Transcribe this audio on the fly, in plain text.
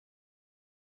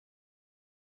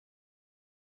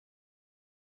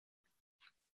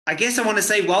I guess I want to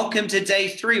say welcome to day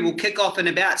 3. We'll kick off in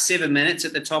about 7 minutes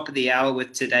at the top of the hour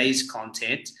with today's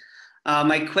content.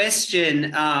 My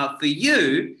question for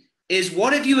you is,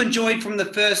 what have you enjoyed from the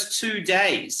first 2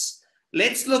 days?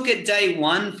 Let's look at day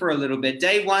 1 for a little bit.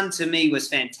 Day 1 to me was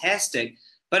fantastic,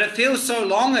 but it feels so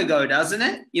long ago, doesn't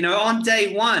it? You know, on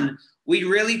day 1, we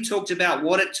really talked about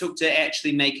what it took to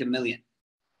actually make $1 million.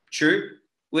 True?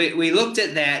 We looked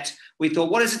at that. We thought,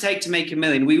 what does it take to make $1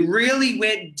 million? We really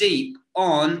went deep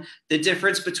on the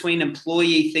difference between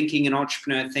employee thinking and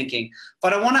entrepreneur thinking.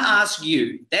 But I want to ask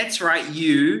you, that's right,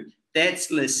 you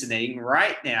that's listening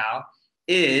right now,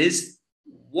 is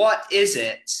what is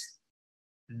it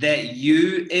that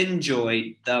you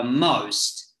enjoyed the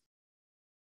most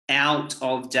out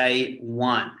of day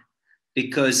 1?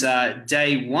 Because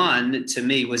day 1 to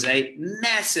me was a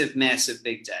massive, massive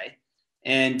big day.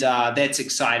 And that's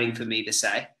exciting for me to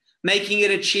say. Making it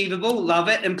achievable, love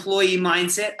it. Employee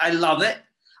mindset, I love it.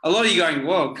 A lot of you going,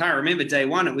 whoa, can't remember day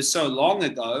 1. It was so long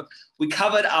ago. We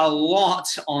covered a lot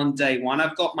on day 1.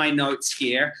 I've got my notes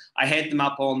here. I had them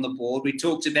up on the board. We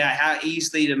talked about how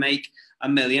easily to make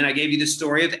 $1 million. I gave you the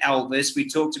story of Elvis. We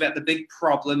talked about the big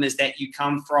problem is that you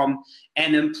come from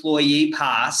an employee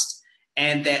past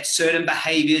and that certain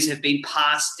behaviors have been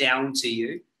passed down to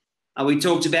you. We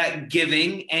talked about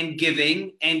giving and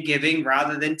giving and giving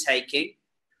rather than taking.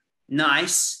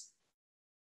 Nice.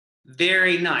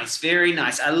 Very nice. Very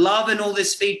nice. I love all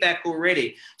this feedback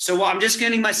already. So I'm just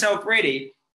getting myself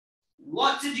ready.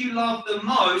 What did you love the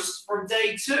most from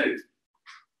day 2?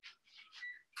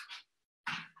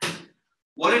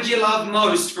 What did you love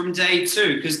most from day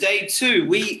 2? Because day 2,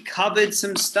 we covered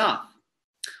some stuff.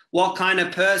 What kind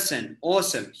of person?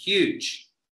 Awesome. Huge.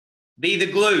 Be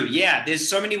the glue. Yeah, there's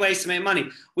so many ways to make money.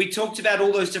 We talked about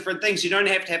all those different things. You don't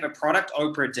have to have a product.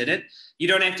 Oprah did it. You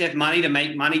don't have to have money to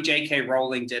make money. J.K.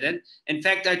 Rowling did it. In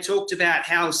fact, I talked about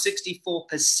how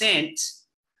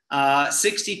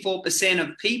 64%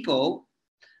 of people,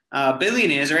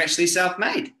 billionaires, are actually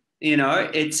self-made. You know,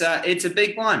 it's a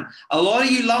big one. A lot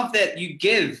of you love that you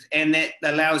give and that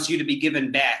allows you to be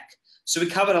given back. So we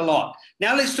covered a lot.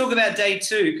 Now let's talk about day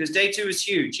 2 because day 2 is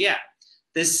huge. Yeah.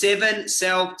 The 7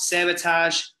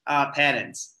 self-sabotage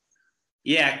patterns.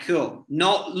 Yeah, cool.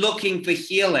 Not looking for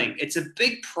healing. It's a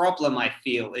big problem, I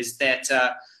feel, is that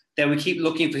we keep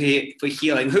looking for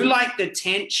healing. Who like the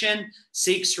tension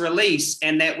seeks release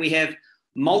and that we have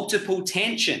multiple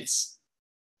tensions?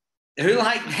 Who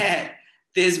like that?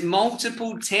 There's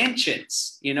multiple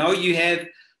tensions. You know, you have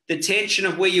the tension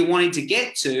of where you're wanting to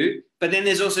get to, but then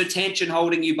there's also tension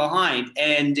holding you behind.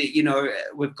 And, you know,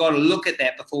 we've got to look at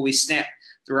that before we snap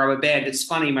the rubber band. It's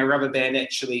funny, my rubber band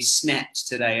actually snapped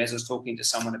today as I was talking to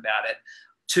someone about it.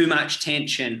 Too much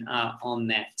tension on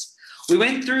that. We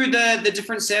went through the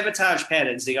different sabotage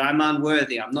patterns. The I'm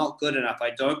unworthy, I'm not good enough,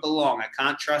 I don't belong, I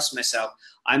can't trust myself,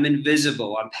 I'm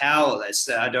invisible, I'm powerless,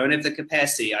 I don't have the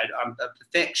capacity, I'm a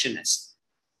perfectionist.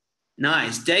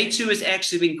 Nice. Day 2 has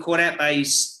actually been caught out by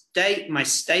my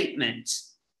statement.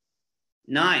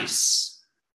 Nice.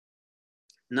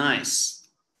 Nice.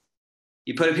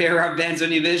 You put a pair of rubber bands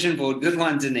on your vision board. Good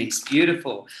one, Denise.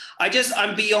 Beautiful.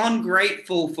 I'm beyond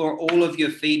grateful for all of your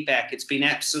feedback. It's been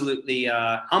absolutely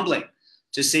humbling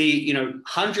to see, you know,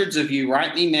 hundreds of you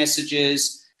write me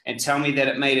messages and tell me that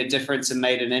it made a difference and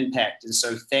made an impact. And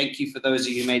so thank you for those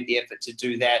of you who made the effort to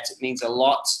do that. It means a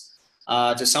lot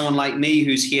to someone like me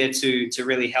who's here to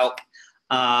really help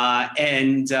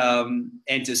and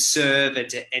to serve and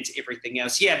to everything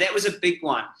else. Yeah, that was a big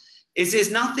one.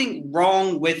 There's nothing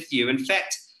wrong with you. In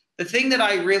fact, the thing that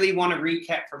I really want to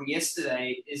recap from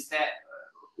yesterday is that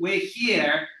we're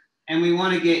here and we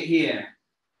want to get here.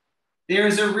 There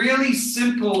is a really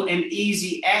simple and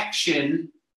easy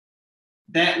action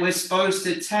that we're supposed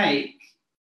to take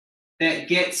that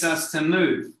gets us to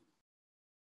move.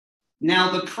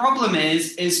 Now, the problem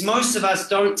is most of us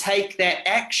don't take that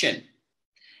action.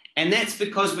 And that's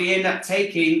because we end up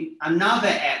taking another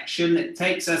action that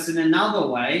takes us in another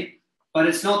way, but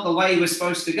it's not the way we're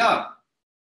supposed to go.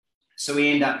 So we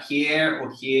end up here or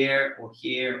here or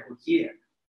here or here.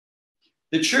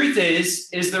 The truth is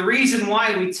the reason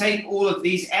why we take all of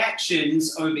these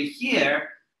actions over here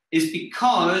is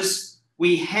because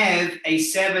we have a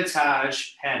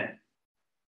sabotage pattern.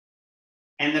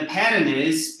 And the pattern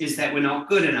is that we're not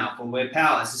good enough or we're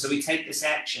powerless. And so we take this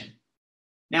action.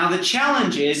 Now, the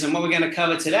challenge is, and what we're going to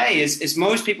cover today is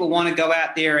most people want to go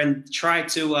out there and try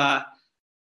to,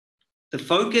 the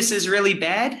focus is really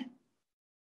bad.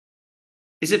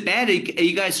 Is it bad? Are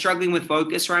you guys struggling with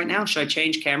focus right now? Should I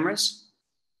change cameras?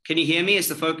 Can you hear me? Is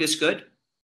the focus good?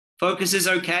 Focus is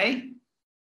okay?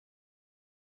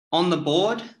 On the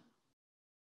board?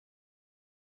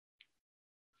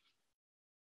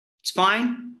 It's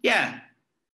fine? Yeah.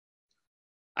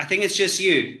 I think it's just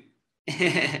you.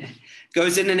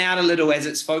 Goes in and out a little as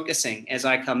it's focusing, as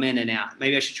I come in and out.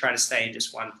 Maybe I should try to stay in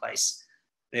just one place.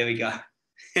 There we go.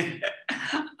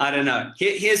 I don't know.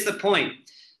 Here's the point.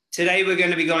 Today we're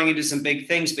going to be going into some big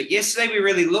things, but yesterday we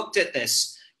really looked at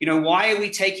this. You know, why are we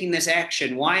taking this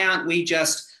action? Why aren't we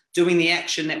just doing the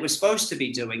action that we're supposed to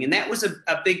be doing? And that was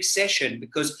a big session,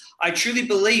 because I truly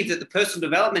believe that the personal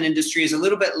development industry is a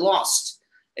little bit lost.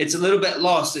 It's a little bit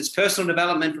lost. It's personal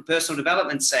development for personal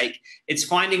development's sake. It's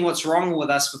finding what's wrong with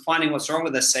us for finding what's wrong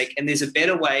with us sake. And there's a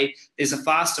better way, there's a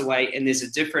faster way, and there's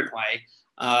a different way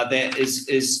that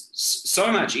is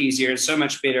so much easier and so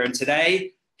much better. And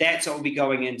today, that's what we'll be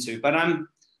going into. But I'm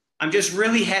just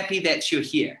really happy that you're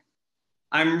here.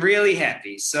 I'm really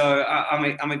happy. So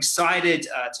I'm excited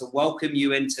to welcome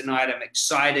you in tonight. I'm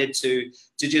excited to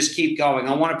just keep going.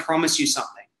 I want to promise you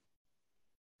something.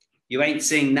 You ain't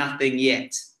seen nothing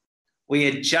yet. We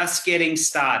are just getting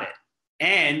started.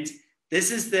 And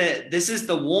this is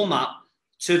the warm-up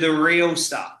to the real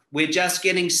stuff. We're just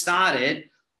getting started.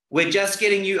 We're just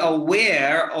getting you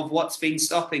aware of what's been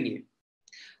stopping you.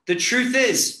 The truth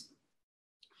is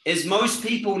most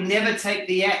people never take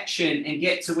the action and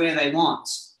get to where they want,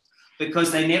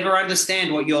 because they never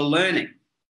understand what you're learning.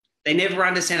 They never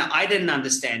understand it. I didn't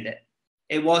understand it.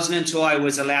 It wasn't until I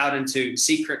was allowed into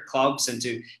secret clubs and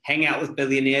to hang out with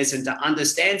billionaires and to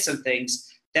understand some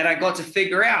things that I got to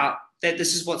figure out that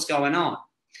this is what's going on.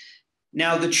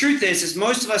 Now, the truth is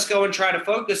most of us go and try to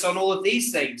focus on all of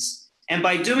these things. And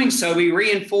by doing so, we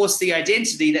reinforce the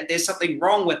identity that there's something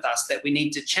wrong with us that we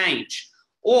need to change.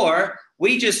 Or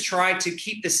we just try to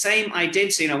keep the same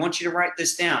identity. And I want you to write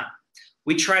this down.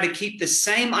 We try to keep the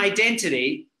same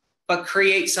identity, but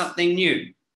create something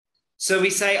new. So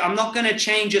we say, I'm not going to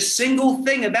change a single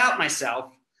thing about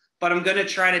myself, but I'm going to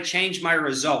try to change my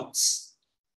results.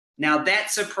 Now,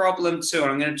 that's a problem too.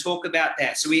 And I'm going to talk about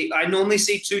that. So I normally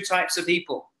see two types of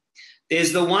people.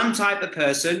 There's the one type of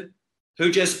person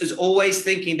who just is always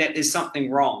thinking that there's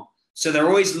something wrong. So they're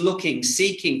always looking,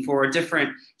 seeking for a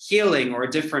different healing or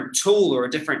a different tool or a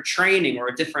different training or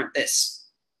a different this.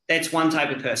 That's one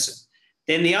type of person.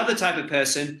 Then the other type of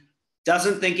person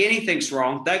doesn't think anything's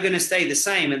wrong. They're going to stay the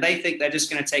same, and they think they're just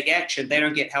going to take action. They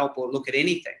don't get help or look at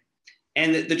anything.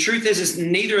 And the truth is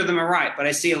neither of them are right, but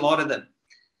I see a lot of them.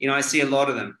 You know, I see a lot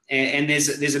of them. And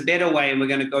there's a better way, and we're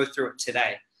going to go through it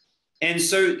today. And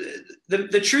so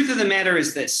the truth of the matter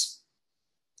is this.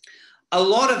 A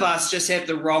lot of us just have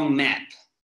the wrong map.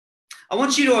 I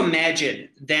want you to imagine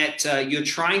that you're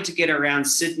trying to get around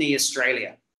Sydney,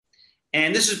 Australia.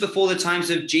 And this was before the times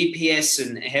of GPS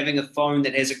and having a phone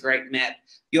that has a great map.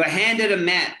 You're handed a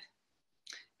map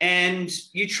and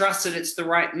you trust that it's the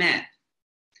right map.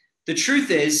 The truth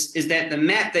is that the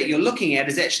map that you're looking at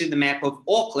is actually the map of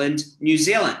Auckland, New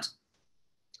Zealand.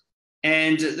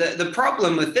 And the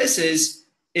problem with this is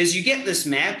you get this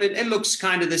map, it looks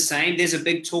kind of the same. There's a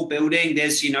big tall building,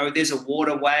 there's a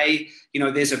waterway,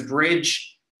 there's a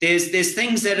bridge. There's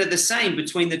things that are the same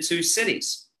between the two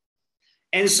cities.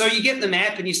 And so you get the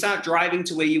map and you start driving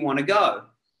to where you want to go.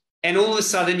 And all of a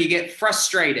sudden you get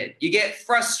frustrated.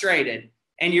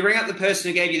 And you ring up the person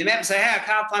who gave you the map and say, hey, I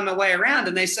can't find my way around.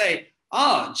 And they say,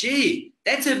 oh, gee,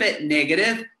 that's a bit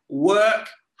negative. Work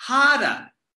harder.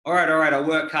 All right, I'll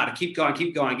work harder. Keep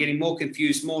going. Getting more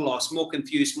confused, more lost.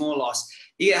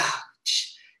 Yeah.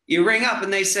 You ring up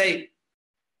and they say,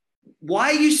 why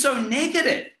are you so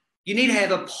negative? You need to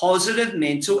have a positive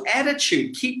mental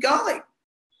attitude. Keep going.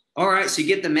 All right, so you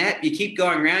get the map, you keep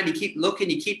going around, you keep looking,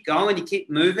 you keep going, you keep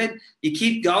moving, you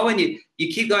keep going,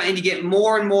 you keep going, and you get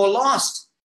more and more lost.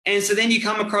 And so then you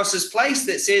come across this place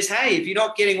that says, hey, if you're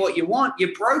not getting what you want,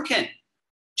 you're broken.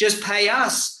 Just pay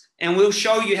us, and we'll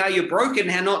show you how you're broken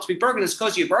and how not to be broken. It's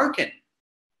because you're broken.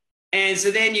 And so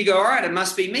then you go, all right, it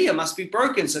must be me, I must be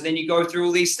broken. So then you go through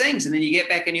all these things, and then you get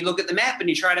back and you look at the map and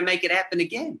you try to make it happen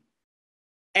again.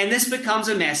 And this becomes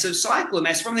a massive cycle, and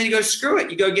then you go, screw it,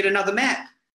 you go get another map.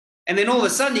 And then all of a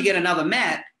sudden you get another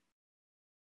map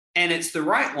and it's the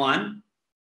right one.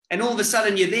 And all of a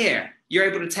sudden you're there.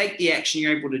 You're able to take the action.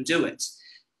 You're able to do it.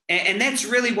 And that's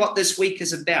really what this week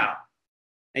is about.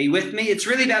 Are you with me? It's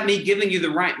really about me giving you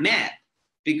the right map,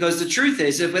 because the truth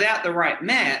is if without the right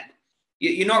map,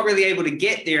 you're not really able to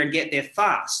get there and get there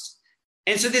fast.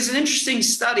 And so there's an interesting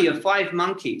study of 5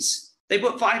 monkeys. They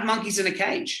put 5 monkeys in a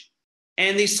cage.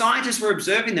 And these scientists were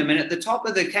observing them, and at the top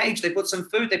of the cage, they put some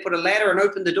food, they put a ladder and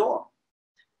opened the door.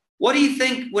 What do you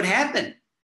think would happen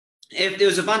if there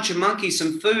was a bunch of monkeys,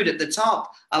 some food at the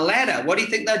top, a ladder? What do you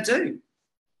think they'd do?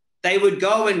 They would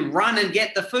go and run and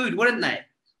get the food, wouldn't they?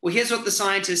 Well, here's what the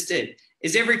scientists did.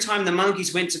 is every time the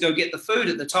monkeys went to go get the food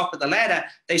at the top of the ladder,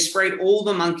 they sprayed all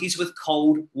the monkeys with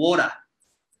cold water.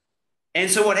 And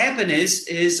so what happened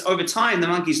is over time, the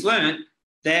monkeys learned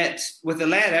that with the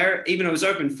ladder, even if it was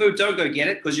open food, don't go get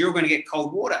it because you're going to get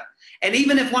cold water. And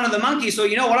even if one of the monkeys thought,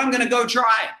 you know what, I'm going to go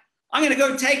try it. I'm going to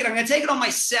go take it. I'm going to take it on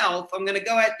myself. I'm going to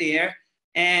go out there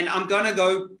and I'm going to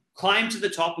go climb to the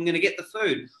top. I'm going to get the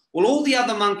food. Well, all the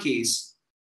other monkeys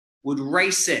would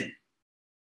race in.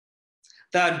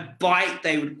 They would bite,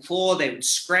 they would claw, they would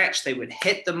scratch, they would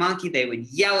hit the monkey, they would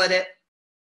yell at it.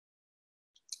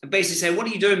 And basically say, what are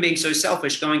you doing being so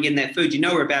selfish going getting that food? You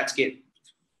know we're about to get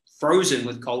frozen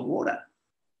with cold water.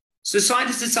 So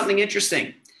scientists did something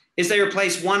interesting, is they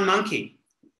replaced one monkey.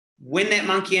 When that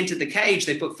monkey entered the cage,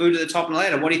 they put food at the top of the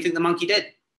ladder. What do you think the monkey did?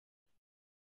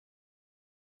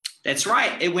 That's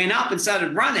right. It went up and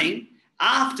started running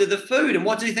after the food. And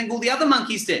what do you think all the other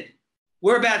monkeys did?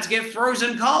 We're about to get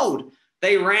frozen cold.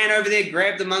 They ran over there,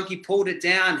 grabbed the monkey, pulled it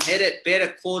down, hit it, bit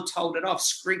it, clawed, told it off,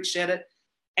 screeched at it.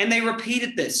 And they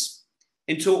repeated this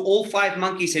until all 5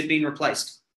 monkeys had been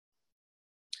replaced.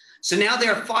 So now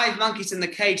there are 5 monkeys in the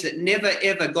cage that never,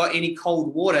 ever got any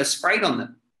cold water sprayed on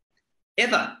them.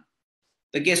 Ever.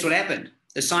 But guess what happened?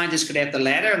 The scientists could have the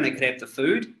ladder and they could have the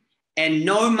food, and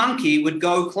no monkey would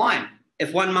go climb.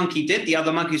 If one monkey did, the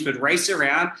other monkeys would race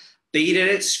around, beat at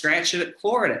it, scratch at it,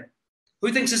 claw at it.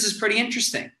 Who thinks this is pretty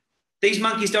interesting? These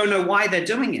monkeys don't know why they're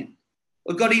doing it.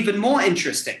 It got even more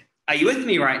interesting. Are you with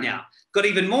me right now? Got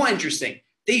even more interesting.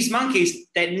 These monkeys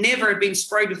that never had been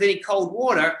sprayed with any cold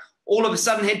water all of a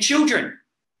sudden had children.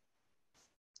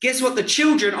 Guess what the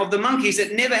children of the monkeys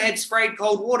that never had sprayed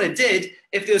cold water did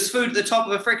if there was food at the top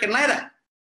of a freaking ladder?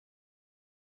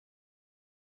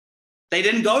 They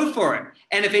didn't go for it.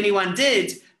 And if anyone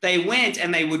did, they went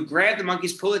and they would grab the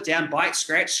monkeys, pull it down, bite,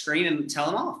 scratch, scream, and tell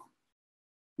them off.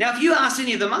 Now, if you ask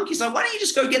any of the monkeys, like, why don't you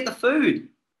just go get the food?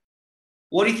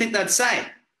 What do you think they'd say?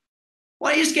 Why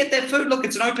don't you just get that food? Look,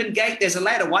 it's an open gate. There's a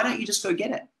ladder. Why don't you just go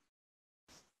get it?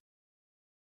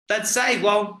 They'd say,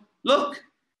 well, look,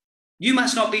 you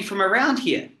must not be from around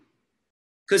here.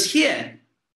 Because here,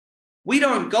 we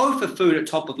don't go for food at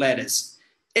top of ladders.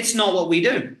 It's not what we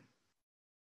do.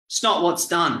 It's not what's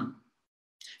done.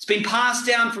 It's been passed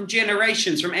down from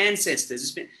generations, from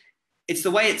ancestors. It's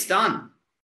the way it's done.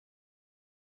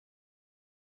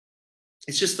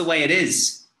 It's just the way it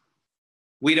is.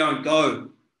 We don't go.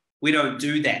 We don't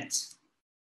do that.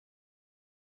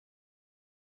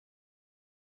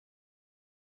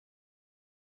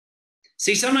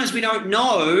 See, sometimes we don't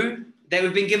know that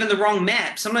we've been given the wrong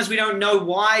map. Sometimes we don't know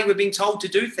why we're being told to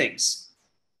do things.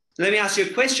 Let me ask you a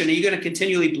question. Are you going to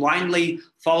continually blindly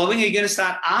following? Or are you going to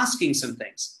start asking some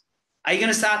things? Are you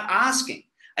going to start asking?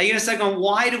 Are you going to start going,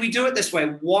 why do we do it this way?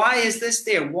 Why is this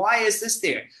there? Why is this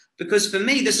there? Because for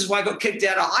me, this is why I got kicked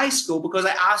out of high school, because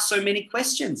I asked so many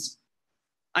questions.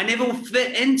 I never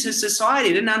fit into society.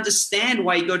 I didn't understand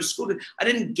why you go to school. I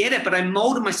didn't get it, but I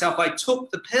molded myself. I took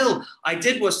the pill. I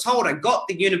did what was told. I got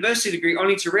the university degree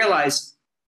only to realize,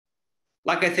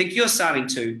 like I think you're starting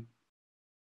to,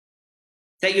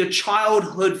 that your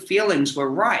childhood feelings were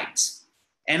right.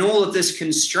 And all of this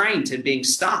constraint and being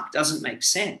stuck doesn't make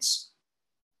sense.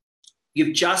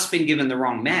 You've just been given the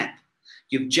wrong map.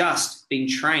 You've just been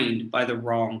trained by the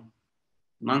wrong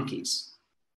monkeys.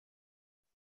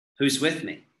 Who's with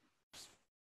me?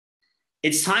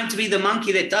 It's time to be the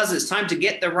monkey that does it. It's time to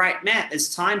get the right map.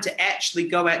 It's time to actually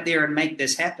go out there and make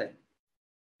this happen.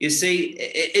 You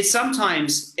see,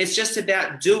 sometimes it's just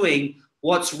about doing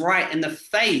what's right in the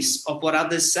face of what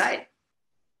others say.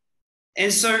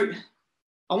 And so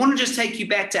I want to just take you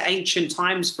back to ancient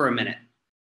times for a minute.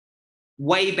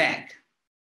 Way back,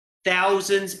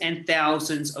 thousands and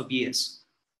thousands of years.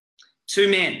 2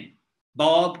 men,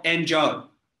 Bob and Joe,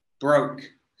 broke.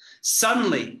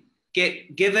 Suddenly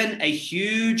get given a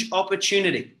huge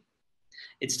opportunity.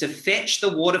 It's to fetch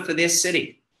the water for their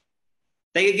city.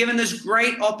 They are given this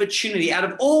great opportunity. Out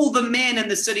of all the men in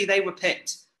the city, they were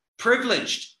picked.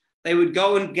 Privileged. They would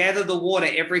go and gather the water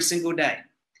every single day.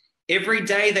 Every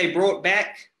day they brought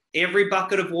back every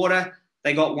bucket of water.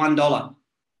 They got $1.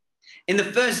 In the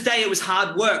first day, it was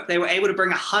hard work. They were able to bring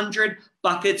 100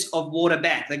 buckets of water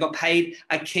back. They got paid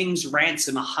a king's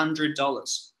ransom,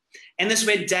 $100. And this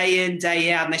went day in,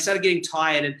 day out, and they started getting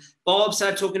tired. And Bob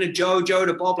started talking to Joe, Joe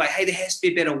to Bob, like, hey, there has to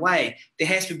be a better way. There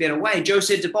has to be a better way. Joe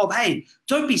said to Bob, hey,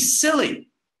 don't be silly.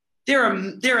 There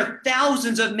are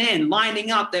thousands of men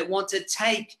lining up that want to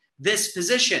take this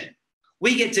position.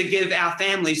 We get to give our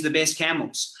families the best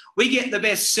camels. We get the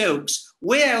best silks.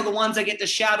 We're the ones that get to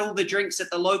shout all the drinks at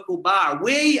the local bar.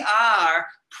 We are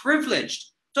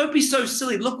privileged. Don't be so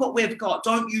silly. Look what we've got.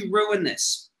 Don't you ruin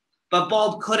this. But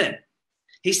Bob couldn't.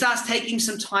 He starts taking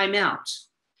some time out.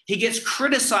 He gets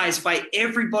criticized by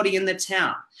everybody in the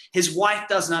town. His wife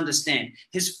doesn't understand.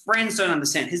 His friends don't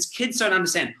understand. His kids don't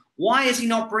understand. Why is he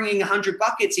not bringing 100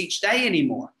 buckets each day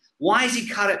anymore? Why has he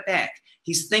cut it back?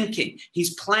 He's thinking,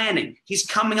 he's planning, he's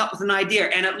coming up with an idea,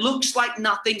 and it looks like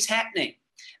nothing's happening.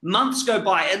 Months go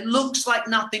by, it looks like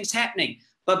nothing's happening,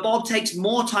 but Bob takes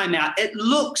more time out. It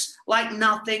looks like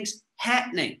nothing's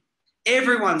happening.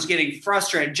 Everyone's getting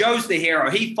frustrated. Joe's the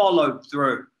hero. He followed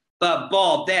through. But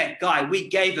Bob, that guy, we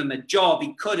gave him a job.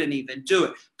 He couldn't even do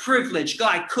it. Privileged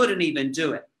guy couldn't even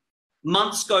do it.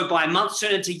 Months go by. Months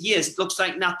turn into years. It looks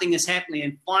like nothing is happening.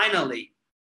 And finally,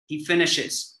 he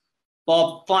finishes.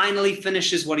 Bob finally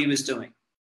finishes what he was doing.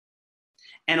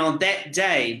 And on that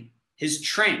day, his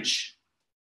trench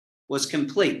was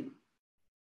complete.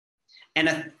 And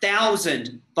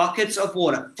 1,000 buckets of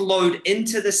water flowed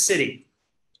into the city.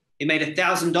 He made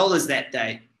 $1,000 that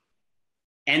day,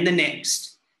 and the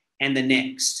next, and the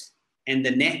next, and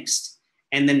the next,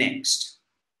 and the next.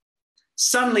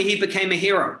 Suddenly, he became a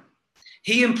hero.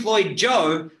 He employed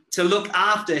Joe to look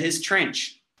after his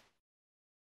trench.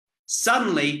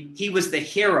 Suddenly, he was the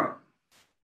hero.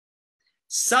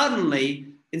 Suddenly,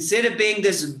 instead of being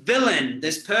this villain,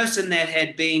 this person that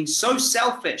had been so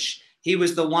selfish, he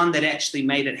was the one that actually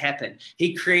made it happen.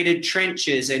 He created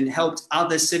trenches and helped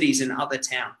other cities and other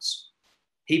towns.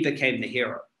 He became the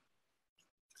hero.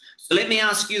 So let me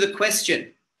ask you the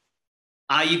question.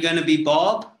 Are you going to be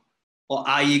Bob or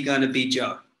are you going to be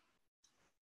Joe?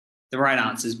 The right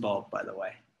answer is Bob, by the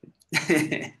way.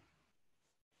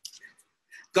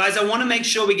 Guys, I want to make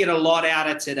sure we get a lot out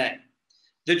of today.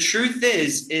 The truth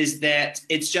is that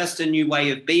it's just a new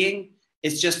way of being.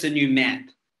 It's just a new map.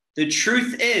 The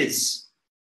truth is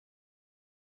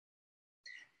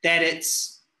that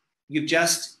you've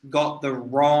just got the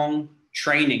wrong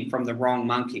training from the wrong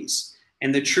monkeys.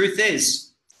 And the truth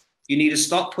is you need to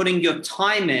stop putting your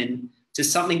time in to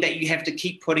something that you have to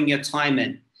keep putting your time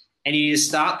in. And you need to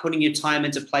start putting your time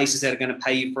into places that are going to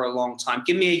pay you for a long time.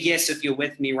 Give me a yes if you're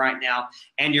with me right now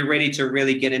and you're ready to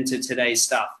really get into today's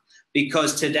stuff.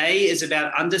 Because today is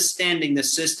about understanding the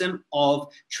system of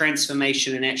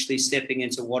transformation and actually stepping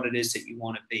into what it is that you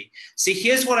want to be. See,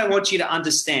 here's what I want you to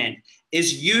understand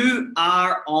is you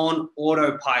are on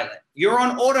autopilot. You're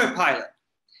on autopilot.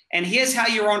 And here's how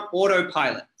you're on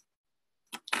autopilot.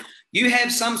 You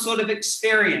have some sort of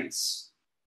experience.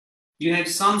 You have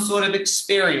some sort of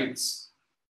experience.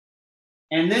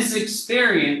 And this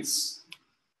experience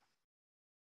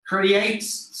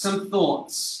creates some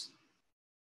thoughts.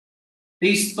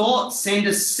 These thoughts send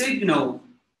a signal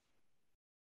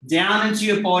down into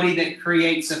your body that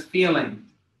creates a feeling.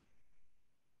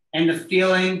 And the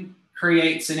feeling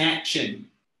creates an action.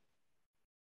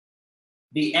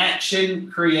 The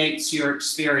action creates your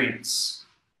experience.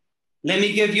 Let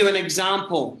me give you an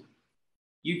example.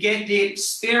 You get the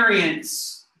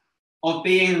experience of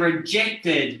being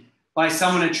rejected by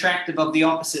someone attractive of the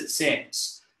opposite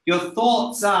sex. Your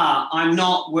thoughts are, I'm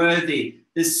not worthy.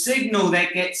 The signal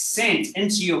that gets sent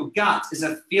into your gut is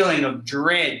a feeling of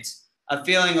dread, a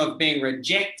feeling of being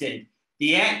rejected.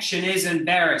 The action is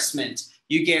embarrassment.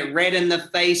 You get red in the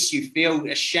face, you feel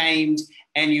ashamed,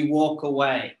 and you walk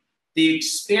away. The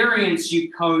experience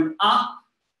you code up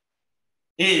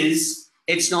is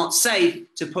it's not safe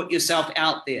to put yourself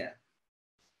out there.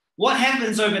 What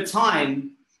happens over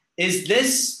time is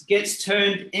this gets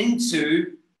turned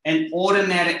into an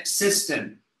automatic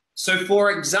system. So,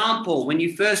 for example, when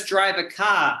you first drive a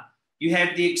car, you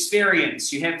have the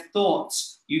experience, you have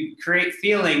thoughts, you create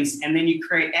feelings, and then you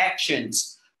create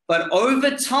actions. But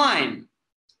over time,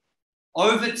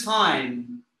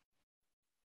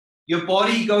 your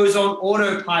body goes on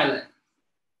autopilot.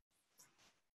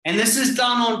 And this is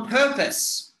done on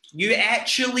purpose. You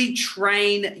actually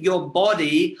train your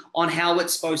body on how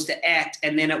it's supposed to act,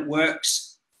 and then it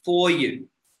works for you.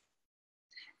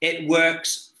 It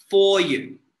works for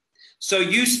you. So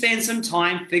you spend some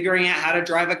time figuring out how to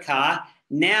drive a car.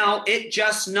 Now it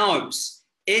just knows.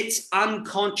 It's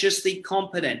unconsciously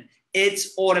competent.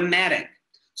 It's automatic.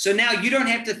 So now you don't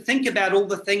have to think about all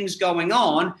the things going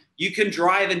on. You can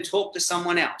drive and talk to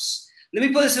someone else. Let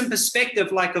me put this in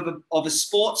perspective like of a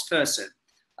sports person.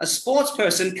 A sports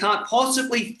person can't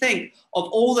possibly think of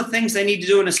all the things they need to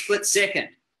do in a split second.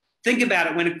 Think about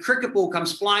it when a cricket ball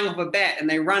comes flying off a bat and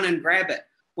they run and grab it.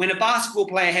 When a basketball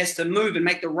player has to move and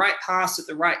make the right pass at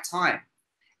the right time.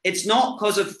 It's not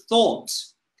because of thought.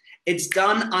 It's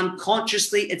done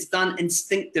unconsciously. It's done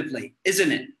instinctively,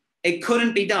 isn't it? It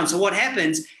couldn't be done. So what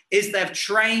happens is they've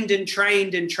trained and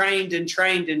trained and trained and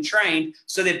trained and trained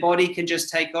so their body can just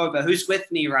take over. Who's with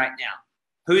me right now?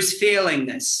 Who's feeling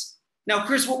this? Now,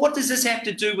 Chris, well, what does this have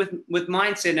to do with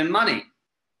mindset and money?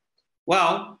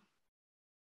 Well,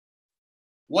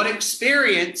 what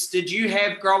experience did you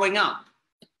have growing up?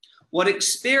 What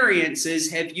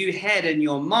experiences have you had in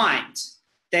your mind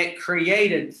that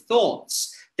created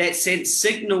thoughts, that sent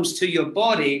signals to your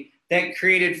body, that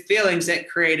created feelings, that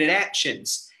created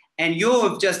actions? And you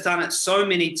have just done it so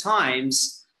many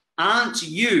times. Aren't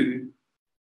you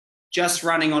just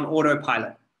running on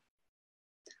autopilot?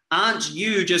 Aren't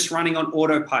you just running on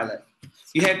autopilot?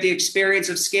 You have the experience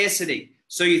of scarcity.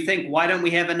 So you think, why don't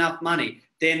we have enough money?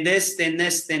 Then this, then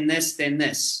this, then this, then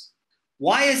this.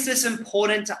 Why is this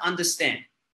important to understand?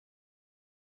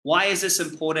 Why is this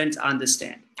important to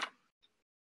understand?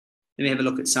 Let me have a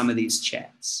look at some of these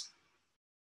chats.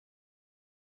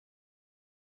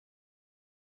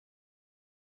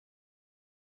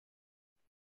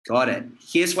 Got it.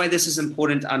 Here's why this is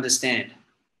important to understand.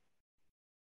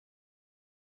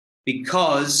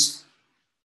 Because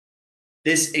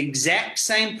this exact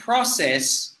same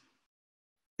process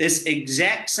is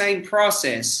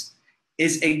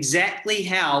exactly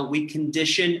how we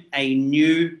condition a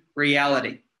new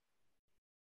reality.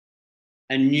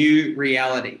 A new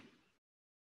reality.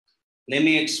 Let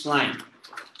me explain.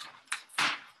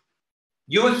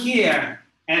 You're here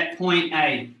at point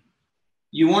A.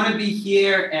 You want to be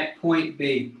here at point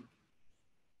B.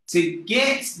 To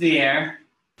get there,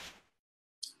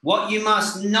 what you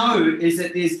must know is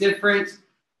that there's different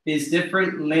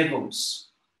levels.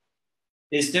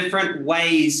 There's different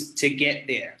ways to get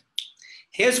there.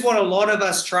 Here's what a lot of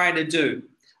us try to do.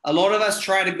 A lot of us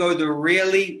try to go the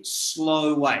really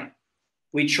slow way.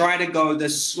 We try to go the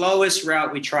slowest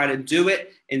route. We try to do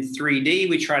it in 3D.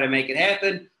 We try to make it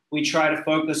happen. We try to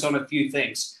focus on a few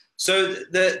things. So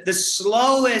the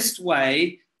slowest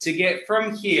way to get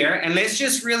from here, and let's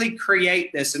just really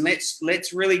create this, and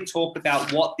let's really talk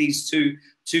about what these two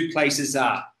places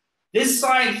are. This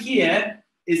side here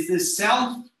is the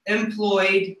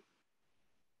self-employed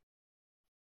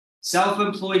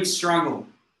struggle.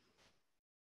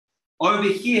 Over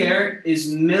here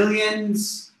is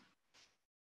millions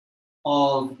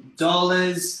of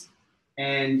dollars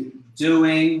and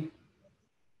doing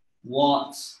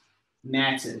what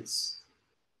matters.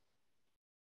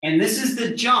 And this is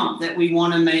the jump that we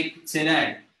want to make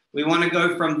today. We want to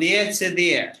go from there to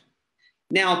there.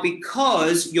 Now,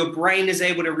 because your brain is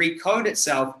able to recode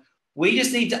itself, we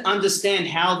just need to understand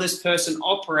how this person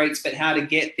operates, but how to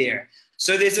get there.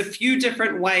 So there's a few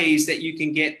different ways that you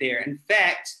can get there. In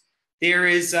fact,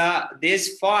 there's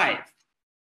 5.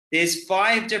 There's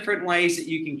 5 different ways that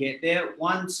you can get there.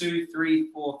 1, 2,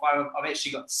 3, 4, 5. I've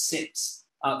actually got 6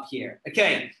 up here.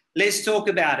 Okay, let's talk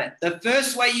about it. The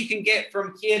first way you can get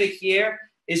from here to here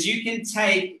is you can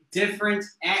take different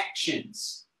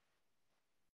actions.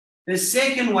 The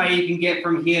second way you can get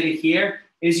from here to here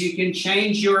is you can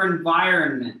change your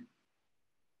environment.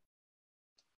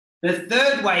 The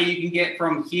third way you can get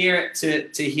from here to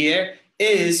here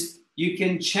is you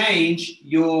can change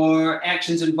your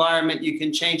actions environment. You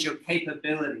can change your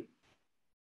capability.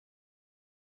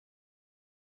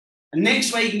 The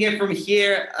next way you can get from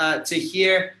here to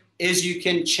here is you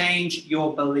can change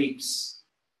your beliefs.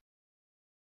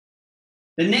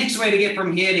 The next way to get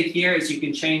from here to here is you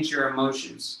can change your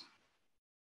emotions.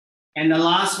 And the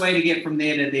last way to get from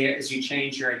there to there is you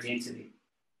change your identity.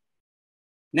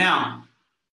 Now,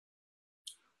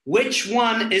 which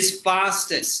one is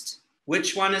fastest?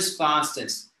 Which one is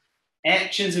fastest?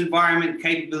 Actions, environment,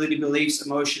 capability, beliefs,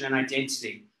 emotion, and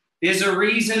identity. There's a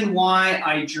reason why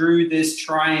I drew this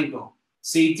triangle.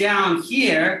 See, down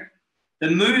here, the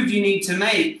move you need to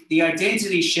make, the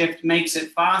identity shift, makes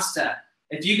it faster.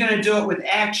 If you're going to do it with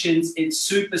actions, it's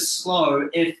super slow,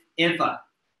 if ever.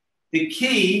 The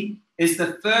key is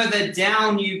the further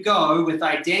down you go with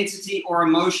identity or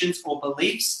emotions or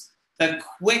beliefs, the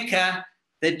quicker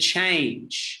the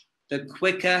change. The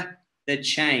quicker the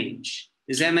change.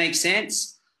 Does that make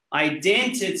sense?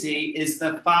 Identity is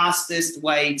the fastest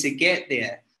way to get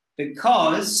there,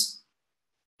 because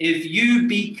if you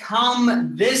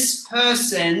become this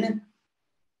person,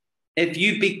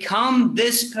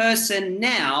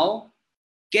 now,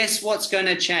 guess what's going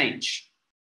to change?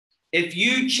 If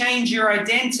you change your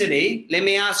identity, let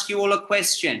me ask you all a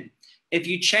question. If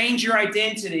you change your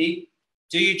identity,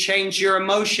 do you change your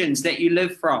emotions that you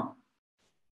live from?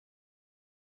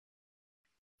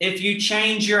 If you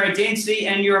change your identity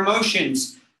and your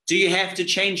emotions, do you have to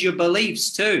change your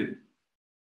beliefs too?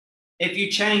 If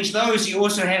you change those, you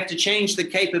also have to change the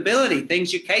capability,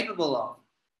 things you're capable of.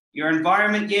 Your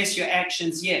environment, yes. Your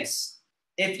actions, yes.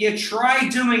 If you try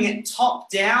doing it top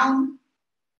down,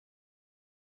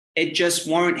 it just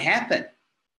won't happen.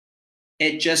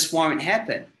 It just won't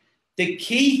happen. The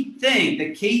key thing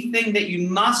that you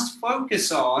must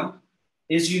focus on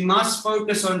is you must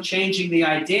focus on changing the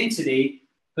identity,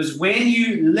 because when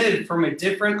you live from a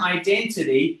different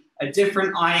identity, a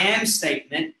different I am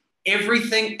statement,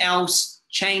 everything else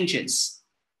changes.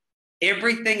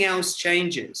 Everything else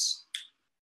changes.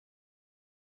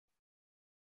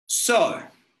 So,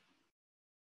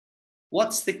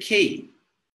 what's the key?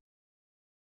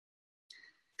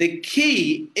 The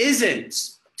key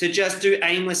isn't to just do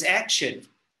aimless action.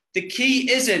 The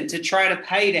key isn't to try to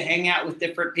pay to hang out with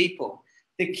different people.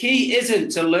 The key isn't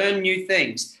to learn new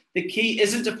things. The key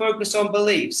isn't to focus on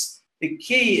beliefs. The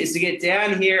key is to get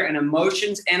down here in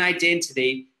emotions and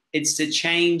identity. It's to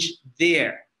change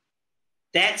there.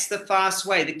 That's the fast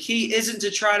way. The key isn't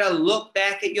to try to look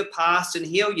back at your past and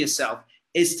heal yourself.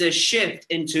 It's to shift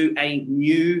into a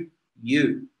new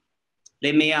you.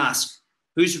 Let me ask,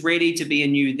 who's ready to be a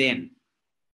new them?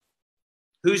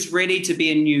 Who's ready to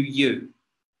be a new you?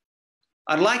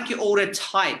 I'd like you all to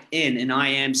type in an I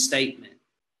am statement.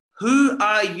 Who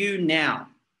are you now?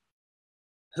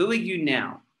 Who are you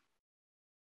now?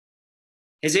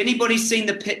 Has anybody seen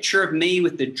the picture of me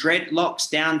with the dreadlocks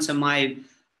down to my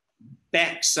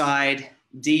backside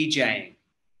DJing?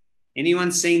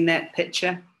 Anyone seen that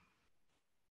picture?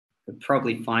 Could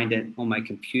probably find it on my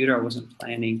computer. I wasn't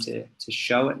planning to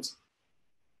show it.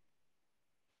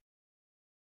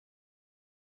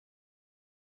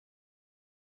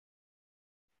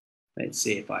 Let's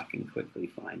see if I can quickly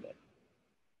find it.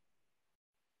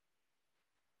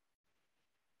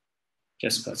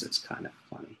 Just because it's kind of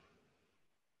funny.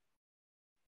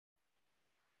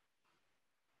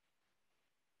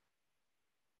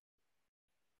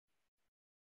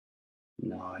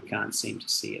 No, I can't seem to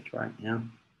see it right now.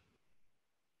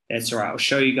 That's all right. I'll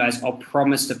show you guys. I'll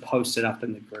promise to post it up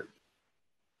in the group.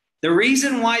 The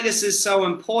reason why this is so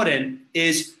important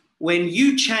is when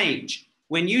you change,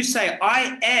 when you say,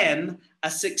 I am a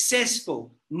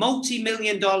successful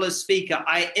multi-million-dollar speaker,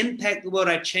 I impact the world,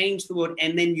 I change the world,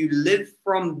 and then you live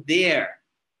from there.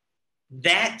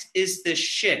 That is the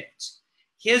shift.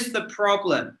 Here's the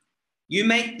problem. You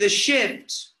make the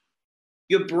shift,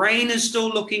 your brain is still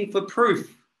looking for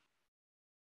proof.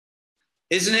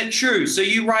 Isn't it true? So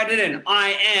you write it in.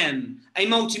 I am a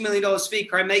multi-million-dollar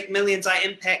speaker. I make millions. I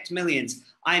impact millions.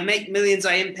 I make millions.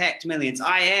 I impact millions.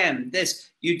 I am this.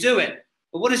 You do it.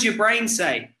 But what does your brain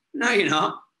say? No, you're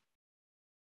not.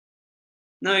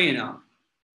 No, you're not.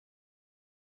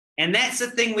 And that's the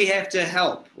thing we have to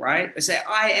help, right? We say,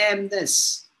 I am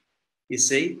this, you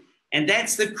see? And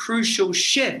that's the crucial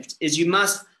shift, is you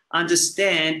must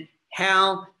understand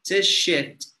how to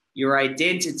shift your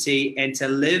identity and to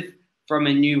live from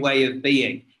a new way of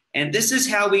being. And this is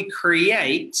how we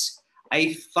create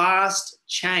a fast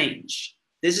change.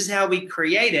 This is how we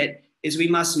create it, is we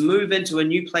must move into a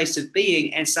new place of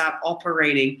being and start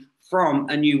operating from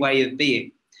a new way of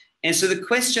being. And so the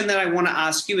question that I want to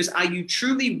ask you is, are you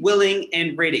truly willing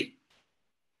and ready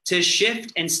to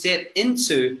shift and step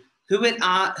into who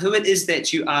it is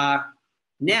that you are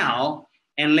now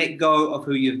and let go of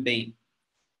who you've been?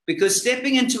 Because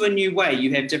stepping into a new way,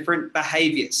 you have different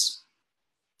behaviors,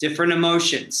 different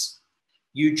emotions.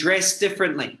 You dress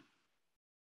differently.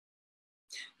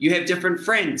 You have different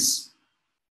friends.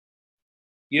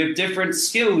 You have different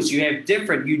skills. You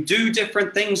do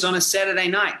different things on a Saturday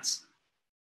night.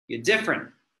 You're different.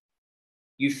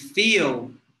 You feel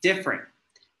different.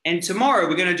 And tomorrow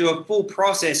we're going to do a full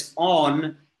process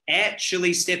on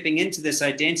actually stepping into this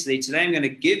identity. Today I'm going to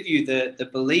give you the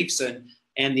beliefs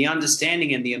and the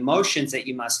understanding and the emotions that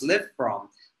you must live from.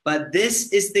 But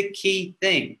this is the key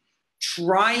thing.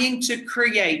 Trying to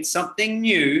create something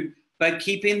new but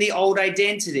keeping the old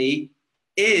identity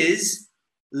is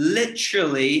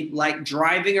literally like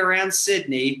driving around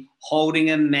Sydney holding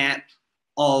a map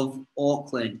of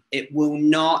Auckland. It will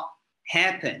not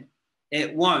happen.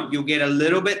 It won't. You'll get a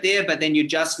little bit there, but then you're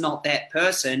just not that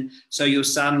person, so you'll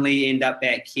suddenly end up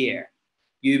back here.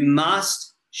 You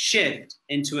must shift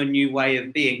into a new way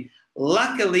of being.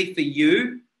 Luckily for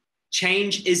you,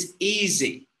 change is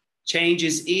easy. Change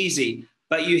is easy,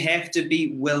 but you have to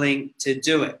be willing to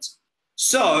do it.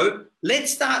 So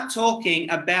let's start talking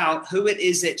about who it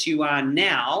is that you are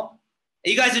now. Are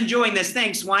you guys enjoying this?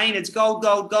 Thanks, Wayne. It's gold,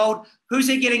 gold, gold. Who's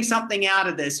getting something out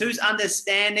of this? Who's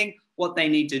understanding what they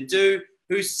need to do?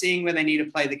 Who's seeing where they need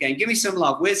to play the game? Give me some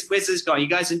love. Where's this going? You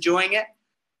guys enjoying it?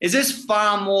 Is this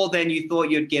far more than you thought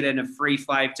you'd get in a free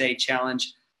 5-day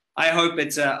challenge? I hope it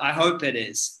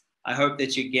is. I hope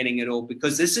that you're getting it all,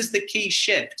 because this is the key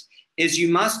shift, is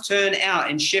you must turn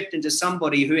out and shift into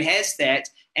somebody who has that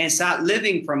and start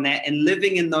living from that and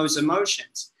living in those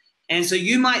emotions. And so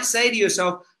you might say to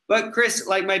yourself, but Chris,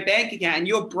 like my bank account, and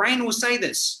your brain will say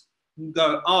this. You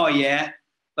go, oh yeah,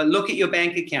 but look at your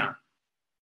bank account.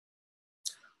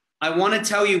 I want to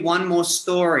tell you one more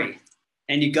story,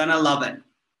 and you're going to love it.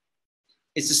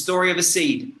 It's the story of a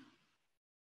seed.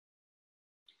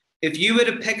 If you were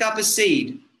to pick up a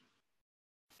seed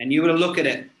and you were to look at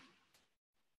it,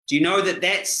 do you know that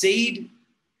that seed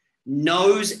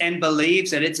knows and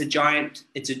believes that it's a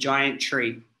giant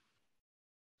tree?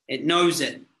 It knows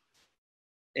it.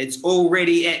 It's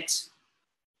already it.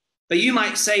 But you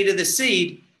might say to the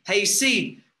seed, hey,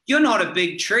 seed, you're not a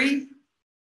big tree.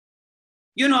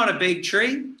 You're not a big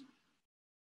tree.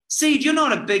 Seed, you're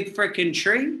not a big freaking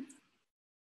tree.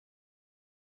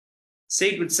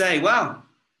 Seed would say, well,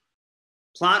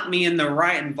 plant me in the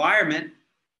right environment.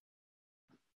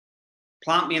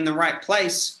 Plant me in the right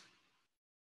place.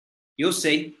 You'll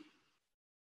see.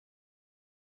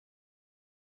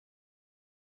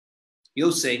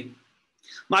 You'll see.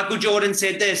 Michael Jordan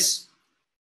said this,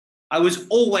 I was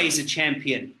always a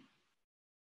champion.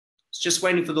 It's just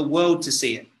waiting for the world to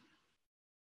see it.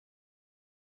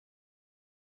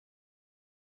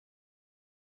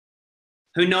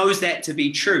 Who knows that to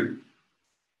be true?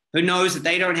 Who knows that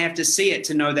they don't have to see it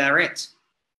to know they're it?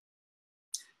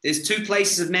 There's two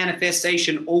places of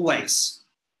manifestation always.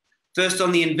 First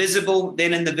on the invisible,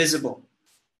 then in the visible.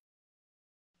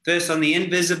 First on the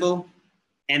invisible,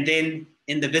 and then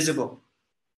in the visible.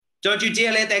 Don't you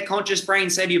dare let that conscious brain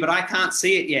say to you, but I can't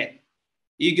see it yet.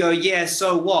 You go, yeah,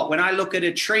 so what? When I look at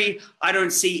a tree, I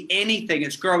don't see anything.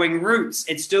 It's growing roots.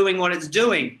 It's doing what it's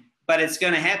doing, but it's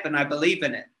going to happen. I believe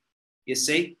in it. You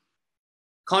see?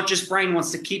 Conscious brain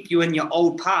wants to keep you in your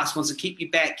old past, wants to keep you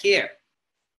back here,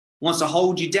 wants to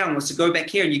hold you down, wants to go back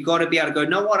here, and you've got to be able to go,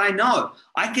 know what? I know.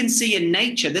 I can see in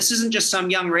nature. This isn't just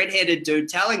some young redheaded dude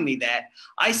telling me that.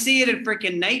 I see it in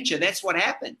freaking nature. That's what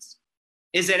happens,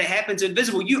 is that it happens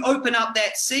invisible. You open up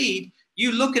that seed,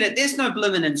 you look at it, there's no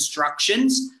blooming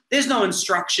instructions. There's no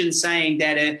instructions saying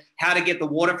that how to get the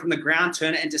water from the ground,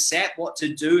 turn it into sap, what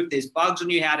to do if there's bugs on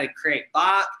you, how to create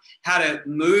bark, how to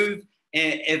move,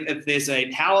 if there's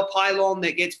a power pylon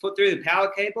that gets put through the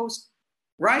power cables,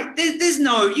 right? There's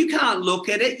no, you can't look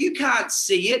at it. You can't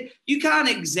see it. You can't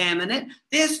examine it.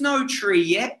 There's no tree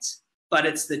yet, but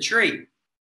it's the tree.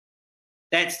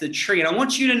 That's the tree. And I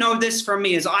want you to know this from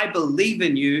me, as I believe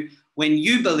in you, when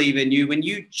you believe in you, when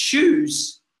you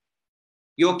choose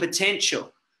your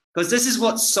potential. Because this is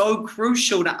what's so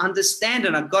crucial to understand,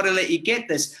 and I've got to let you get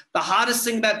this. The hardest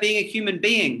thing about being a human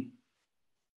being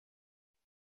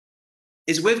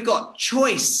is we've got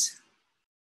choice.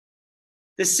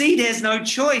 The seed has no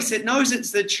choice. It knows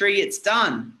it's the tree, it's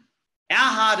done. Our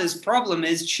hardest problem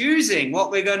is choosing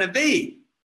what we're going to be.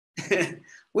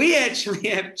 We actually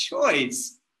have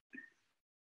choice.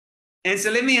 And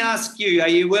so let me ask you, are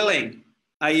you willing?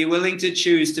 Are you willing to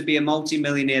choose to be a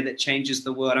multimillionaire that changes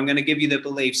the world? I'm going to give you the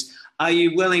beliefs. Are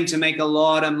you willing to make a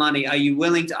lot of money? Are you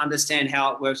willing to understand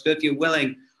how it works? But if you're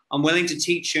willing, I'm willing to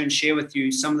teach you and share with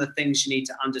you some of the things you need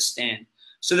to understand.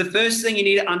 So the first thing you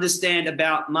need to understand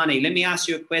about money, let me ask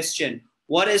you a question.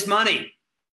 What is money?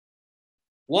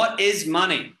 What is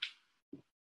money?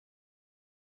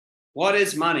 What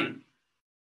is money?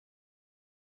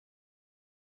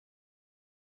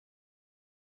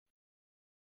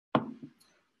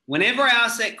 Whenever I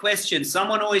ask that question,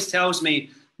 someone always tells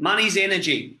me money's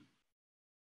energy.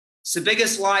 It's the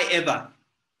biggest lie ever.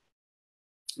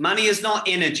 Money is not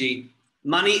energy.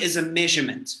 Money is a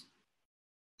measurement.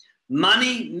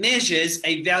 Money measures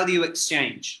a value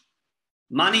exchange.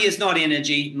 Money is not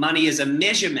energy. Money is a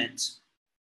measurement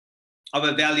of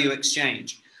a value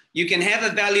exchange. You can have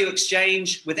a value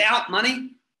exchange without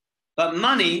money, but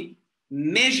money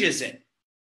measures it.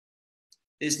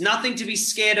 There's nothing to be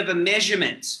scared of a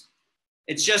measurement.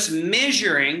 It's just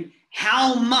measuring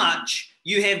how much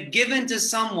you have given to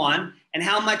someone and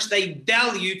how much they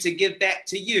value to give back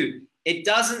to you. It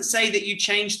doesn't say that you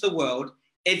change the world.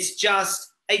 It's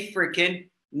just a freaking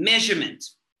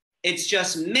measurement. It's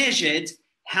just measured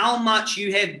how much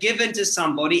you have given to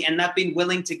somebody and they've been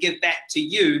willing to give back to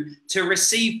you to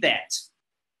receive that.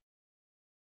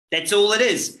 That's all it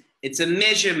is. It's a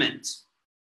measurement.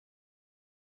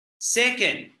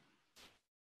 Second,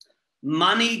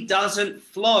 money doesn't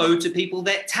flow to people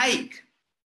that take.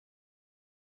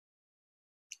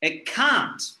 It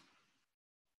can't.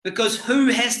 Because who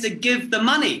has to give the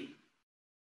money?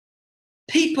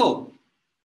 People.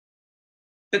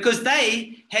 Because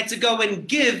they had to go and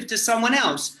give to someone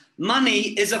else. Money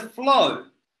is a flow.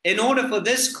 In order for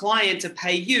this client to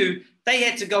pay you, they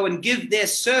had to go and give their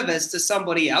service to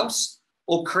somebody else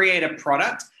or create a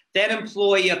product. That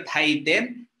employer paid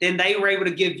them. then they were able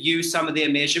to give you some of their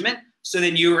measurement. So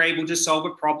then you were able to solve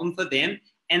a problem for them.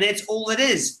 And that's all it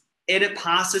is. And it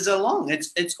passes along.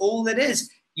 It's all it is.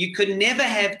 You could never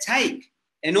have take.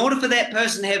 In order for that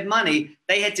person to have money,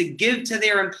 they had to give to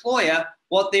their employer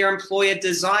what their employer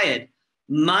desired.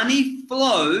 Money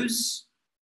flows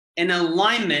in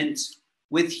alignment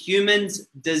with humans'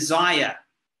 desire.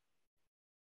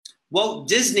 Walt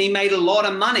Disney made a lot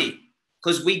of money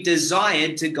because we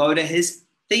desired to go to his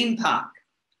theme park,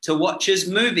 to watch his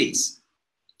movies.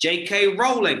 J.K.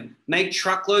 Rowling made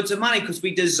truckloads of money because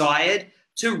we desired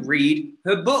to read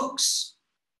her books.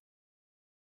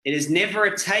 It is never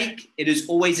a take. It is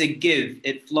always a give.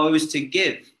 It flows to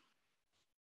give.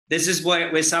 This is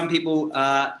where some people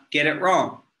get it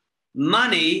wrong.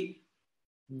 Money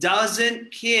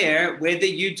doesn't care whether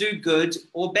you do good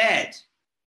or bad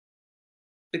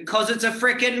because it's a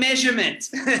freaking measurement.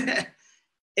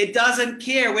 It doesn't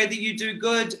care whether you do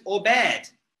good or bad.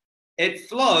 It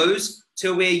flows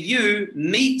to where you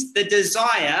meet the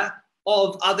desire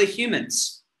of other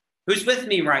humans. Who's with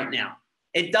me right now?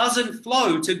 It doesn't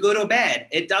flow to good or bad.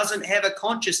 It doesn't have a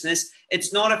consciousness.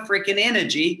 It's not a freaking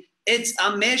energy. It's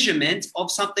a measurement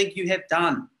of something you have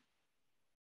done.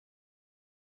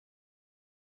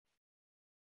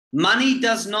 Money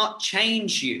does not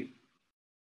change you.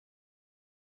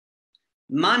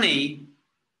 Money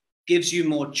gives you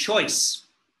more choice.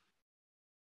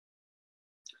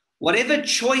 Whatever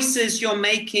choices you're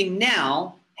making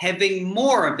now, having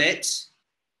more of it,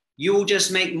 you will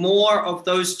just make more of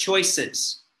those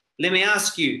choices. Let me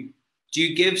ask you, do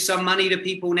you give some money to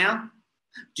people now?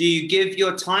 Do you give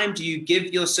your time? Do you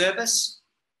give your service?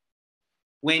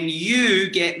 When you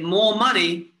get more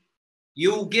money,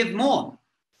 you'll give more.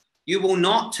 You will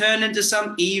not turn into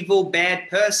some evil, bad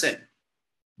person.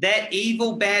 That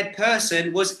evil, bad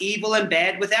person was evil and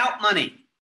bad without money.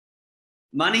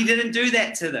 Money didn't do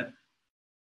that to them.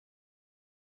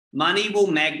 Money will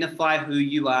magnify who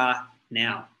you are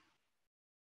now.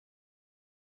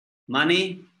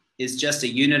 Money is just a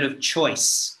unit of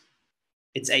choice.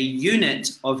 It's a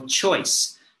unit of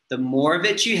choice. The more of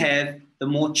it you have, the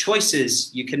more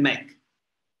choices you can make.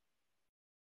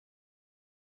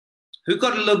 Who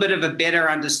got a little bit of a better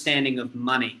understanding of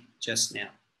money just now?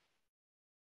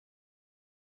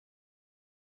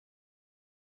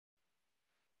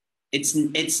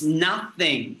 It's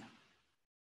nothing.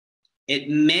 It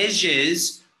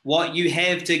measures what you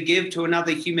have to give to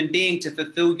another human being to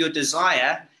fulfill your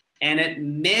desire, and it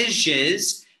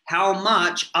measures how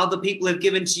much other people have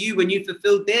given to you when you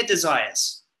fulfilled their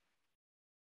desires.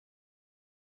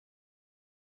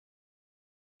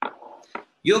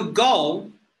 Your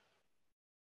goal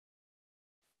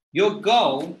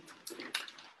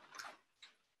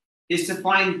is to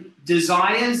find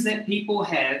desires that people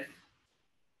have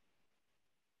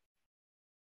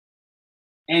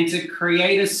and to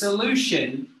create a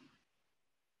solution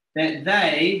that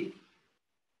they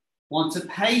want to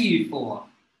pay you for.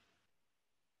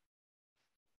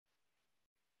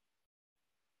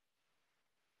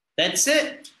 That's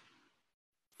it.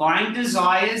 Find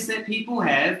desires that people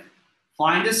have,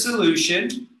 find a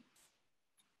solution,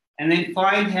 and then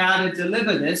find how to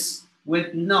deliver this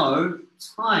with no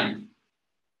time.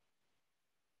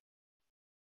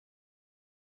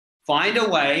 Find a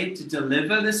way to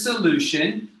deliver the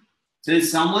solution to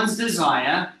someone's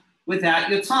desire without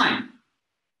your time.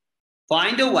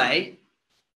 Find a way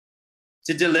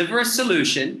to deliver a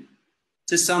solution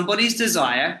to somebody's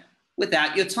desire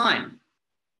without your time.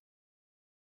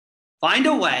 Find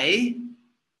a way,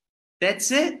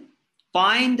 that's it.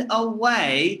 Find a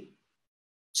way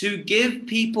to give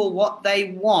people what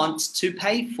they want to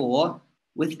pay for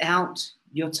without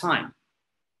your time.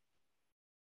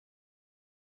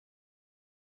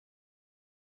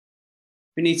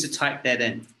 Who needs to type that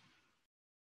in?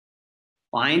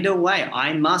 Find a way.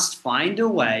 I must find a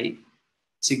way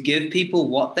to give people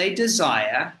what they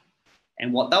desire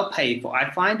and what they'll pay for.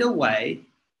 I find a way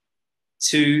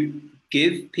to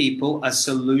give people a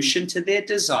solution to their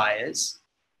desires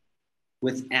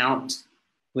without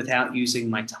using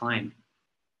my time.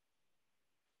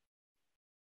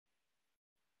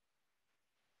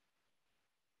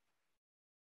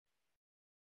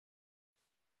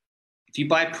 If you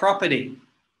buy property,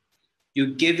 you're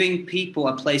giving people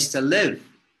a place to live,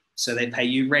 so they pay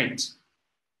you rent.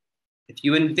 If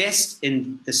you invest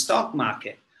in the stock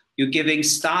market, you're giving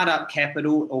startup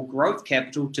capital or growth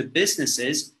capital to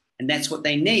businesses, and that's what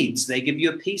they need, so they give you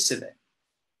a piece of it.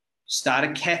 Start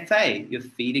a cafe, you're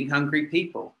feeding hungry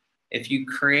people. If you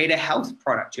create a health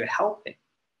product, you're helping.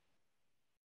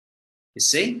 You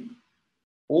see?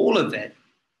 All of it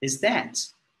is that.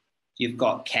 You've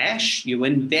got cash, you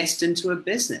invest into a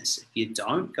business. If you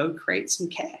don't, go create some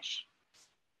cash.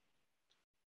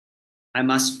 I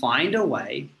must find a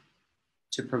way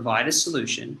to provide a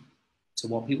solution to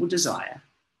what people desire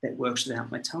that works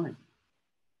without my time.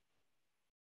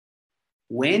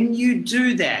 When you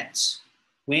do that,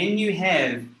 when you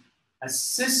have a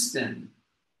system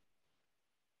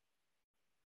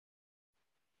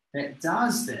that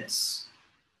does this,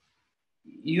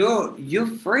 you're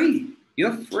free.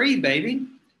 You're free, baby.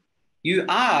 You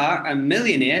are a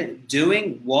millionaire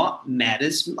doing what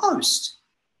matters most.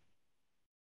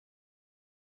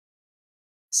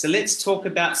 So let's talk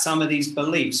about some of these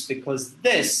beliefs, because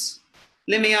this,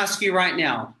 let me ask you right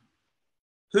now,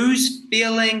 who's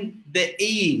feeling the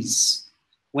ease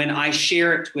when I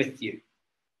share it with you?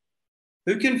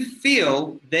 Who can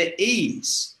feel the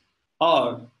ease?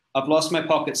 Oh, I've lost my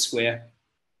pocket square.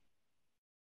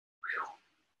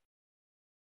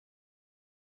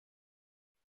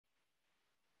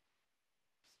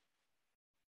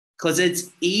 Because it's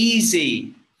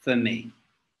easy for me.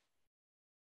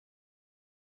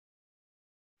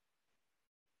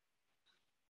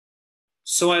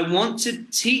 So I want to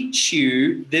teach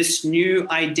you this new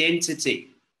identity.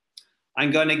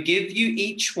 I'm going to give you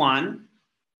each one.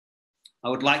 I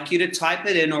would like you to type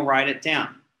it in or write it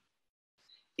down.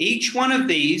 Each one of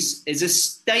these is a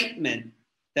statement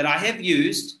that I have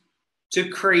used to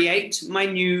create my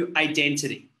new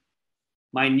identity.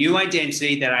 My new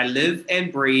identity that I live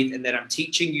and breathe and that I'm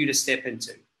teaching you to step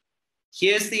into.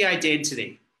 Here's the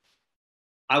identity.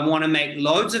 I want to make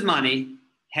loads of money,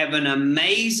 have an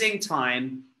amazing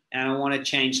time, and I want to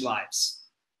change lives.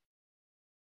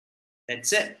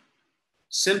 That's it.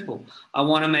 Simple. I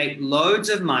want to make loads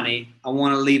of money. I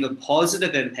want to leave a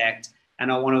positive impact, and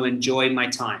I want to enjoy my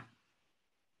time.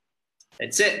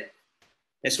 That's it.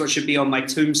 That's what should be on my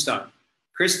tombstone.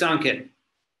 Chris Duncan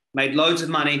made loads of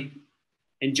money,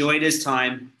 enjoyed his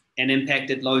time, and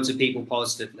impacted loads of people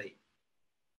positively.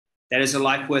 That is a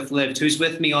life worth lived. Who's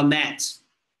with me on that?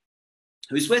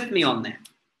 Who's with me on that?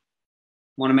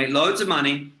 I want to make loads of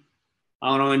money.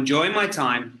 I want to enjoy my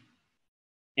time,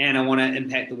 and I want to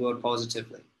impact the world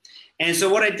positively. And so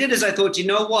what I did is I thought, you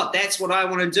know what? That's what I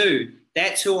want to do.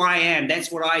 That's who I am.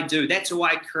 That's what I do. That's who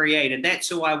I create. And that's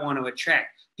who I want to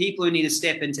attract. People who need to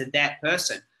step into that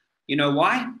person. You know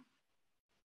why?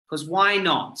 Because why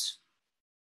not?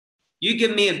 You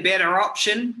give me a better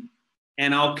option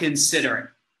and I'll consider it.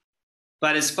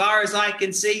 But as far as I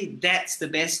can see, that's the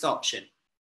best option.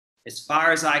 As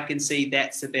far as I can see,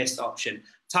 that's the best option.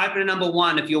 Type in a number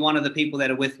 1 if you're one of the people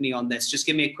that are with me on this. Just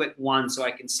give me a quick 1 so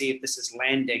I can see if this is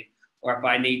landing or if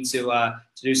I need to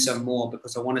do some more,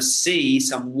 because I want to see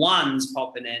some 1s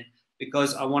popping in,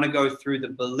 because I want to go through the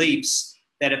beliefs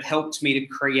that have helped me to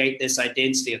create this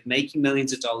identity of making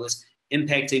millions of dollars,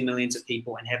 impacting millions of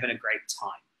people, and having a great time.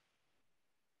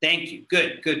 Thank you.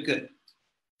 Good, good, good.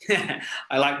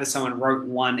 I like that someone wrote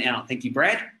 1 out. Thank you,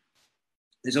 Brad.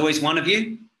 There's always one of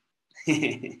you.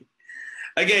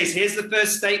 Okay, so here's the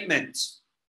first statement.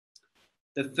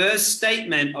 The first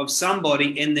statement of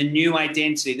somebody in the new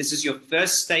identity. This is your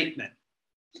first statement.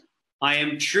 I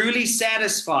am truly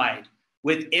satisfied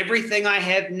with everything I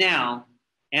have now,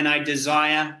 and I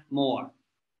desire more.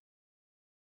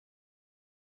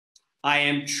 I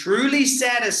am truly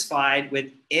satisfied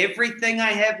with everything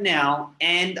I have now,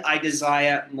 and I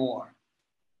desire more.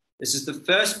 This is the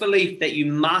first belief that you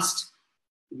must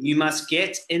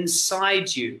get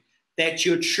inside you, that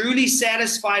you're truly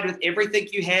satisfied with everything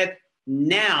you have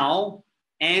now,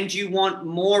 and you want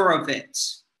more of it.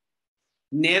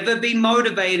 Never be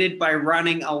motivated by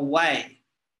running away.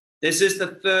 This is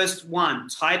the first one.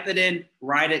 Type it in,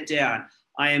 write it down.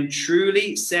 I am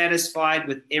truly satisfied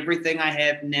with everything I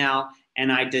have now,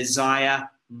 and I desire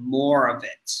more of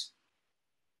it.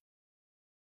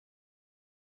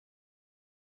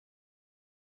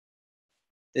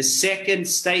 The second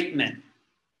statement.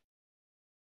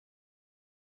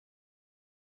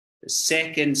 The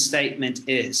second statement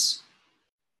is,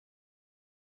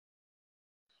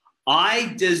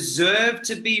 I deserve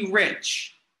to be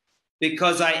rich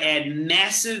because I add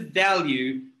massive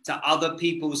value to other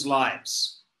people's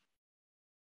lives.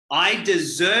 I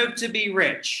deserve to be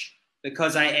rich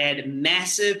because I add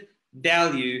massive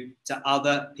value to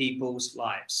other people's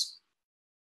lives.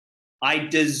 I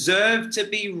deserve to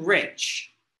be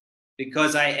rich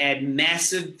because I add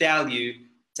massive value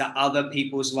to other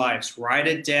people's lives. Write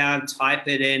it down, type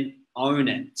it in, own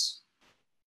it.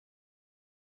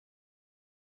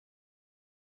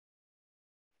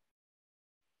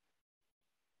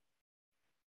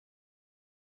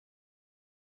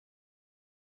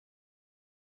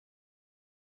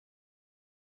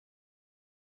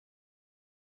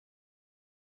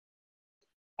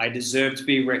 I deserve to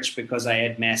be rich because I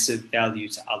add massive value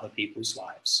to other people's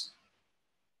lives.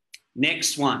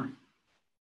 Next one.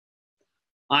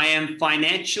 I am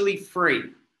financially free.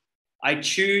 I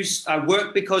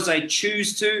work because I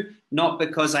choose to, not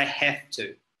because I have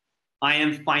to. I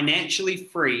am financially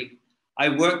free. I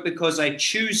work because I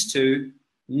choose to,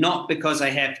 not because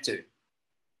I have to.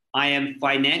 I am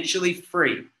financially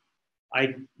free.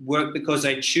 I work because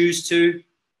I choose to,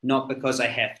 not because I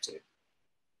have to.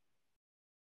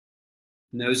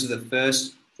 And those are the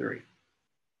first three.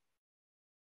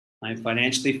 I am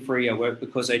financially free. I work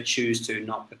because I choose to,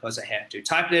 not because I have to.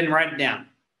 Type it in, write it down.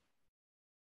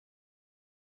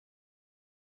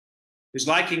 Who's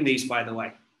liking these, by the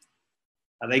way?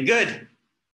 Are they good?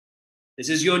 This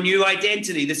is your new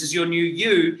identity. This is your new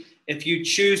you if you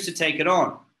choose to take it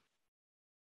on.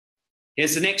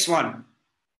 Here's the next one.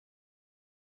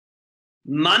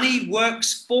 Money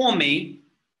works for me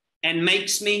and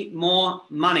makes me more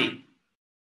money.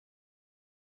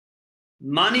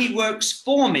 Money works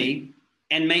for me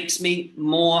and makes me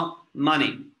more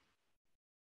money.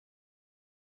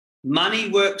 Money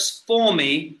works for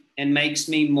me and makes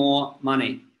me more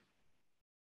money.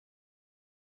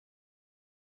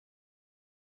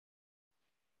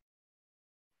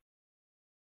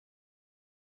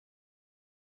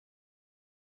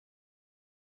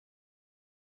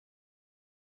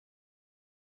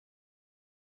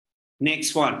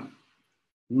 Next one.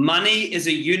 Money is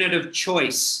a unit of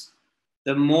choice.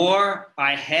 The more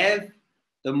I have,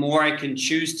 the more I can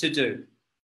choose to do.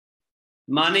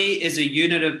 Money is a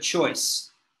unit of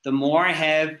choice. The more I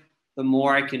have, the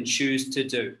more I can choose to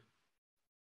do.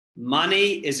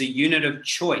 Money is a unit of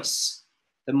choice.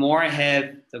 The more I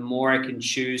have, the more I can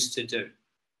choose to do.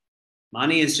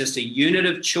 Money is just a unit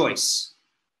of choice.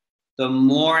 The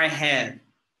more I have,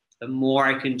 the more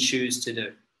I can choose to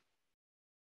do.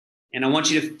 And I want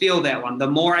you to feel that one. The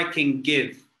more I can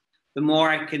give, the more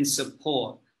I can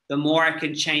support, the more I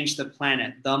can change the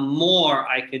planet, the more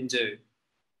I can do.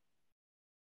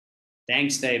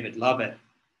 Thanks, David. Love it.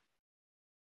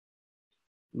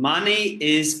 Money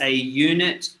is a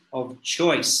unit of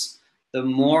choice. The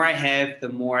more I have, the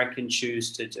more I can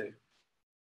choose to do.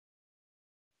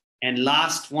 And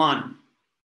last one.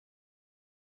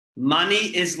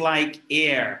 Money is like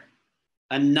air,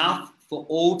 enough for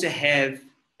all to have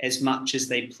as much as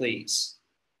they please.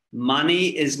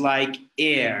 Money is like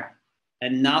air,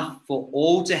 enough for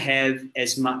all to have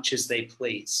as much as they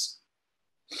please.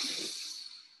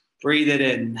 Breathe it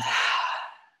in.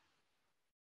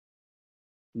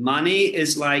 Money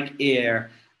is like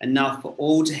air, enough for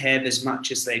all to have as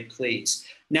much as they please.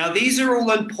 Now, these are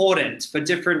all important for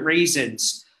different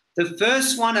reasons. The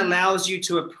first one allows you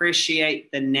to appreciate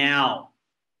the now.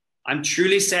 I'm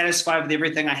truly satisfied with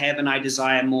everything I have and I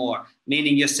desire more,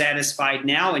 meaning you're satisfied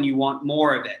now and you want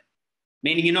more of it,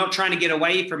 meaning you're not trying to get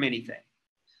away from anything.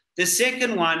 The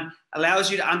second one allows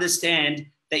you to understand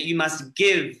that you must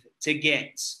give to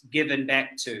get given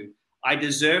back to. I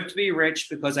deserve to be rich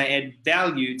because I add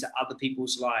value to other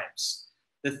people's lives.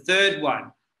 The third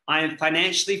one, I am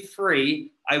financially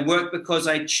free. I work because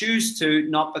I choose to,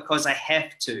 not because I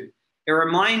have to. It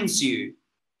reminds you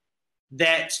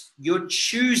that you're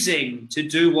choosing to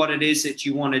do what it is that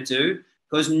you want to do,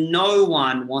 because no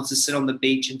one wants to sit on the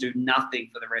beach and do nothing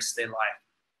for the rest of their life.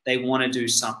 They want to do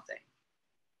something.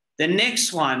 The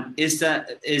next one is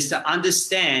to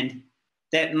understand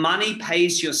that money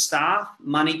pays your staff,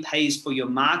 money pays for your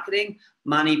marketing,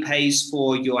 money pays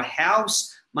for your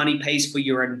house, money pays for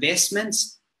your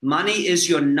investments. Money is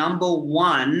your number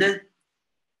one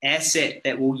asset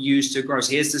that we'll use to grow.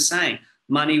 So here's the saying,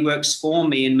 money works for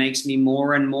me and makes me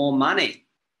more and more money.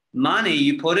 Money,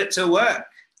 you put it to work.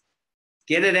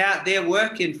 Get it out there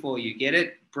working for you. Get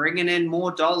it bringing in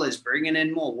more dollars, bringing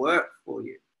in more work for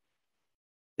you.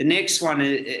 The next one,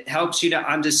 it helps you to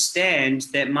understand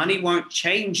that money won't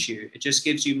change you. It just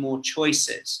gives you more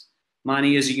choices.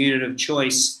 Money is a unit of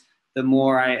choice. Money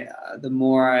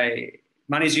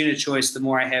is a unit of choice. The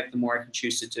more I have, the more I can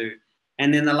choose to do.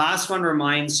 And then the last one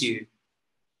reminds you,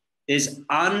 there's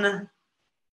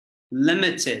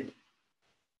unlimited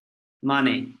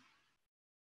money.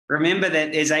 Remember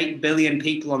that there's 8 billion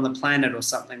people on the planet or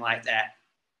something like that.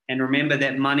 And remember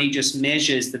that money just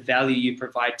measures the value you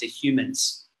provide to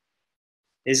humans.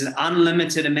 There's an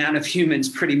unlimited amount of humans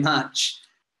pretty much,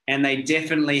 and they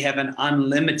definitely have an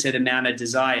unlimited amount of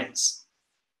desires.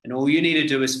 And all you need to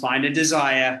do is find a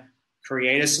desire,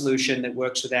 create a solution that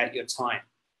works without your time.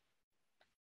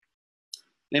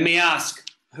 Let me ask,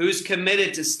 who's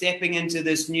committed to stepping into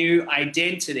this new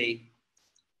identity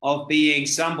of being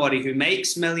somebody who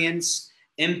makes millions,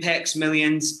 impacts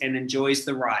millions, and enjoys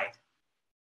the ride?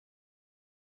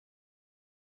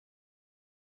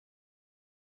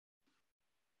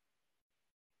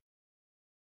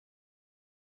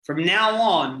 From now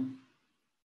on,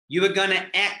 you are going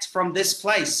to act from this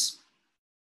place.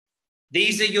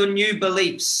 These are your new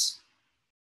beliefs.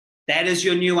 That is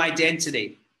your new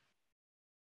identity.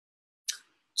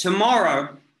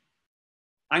 Tomorrow,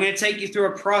 I'm going to take you through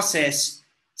a process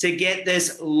to get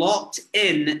this locked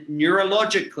in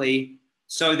neurologically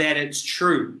so that it's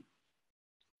true.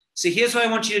 So here's what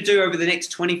I want you to do over the next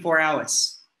 24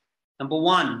 hours. Number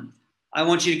one, I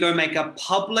want you to go make a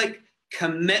public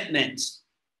commitment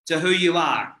to who you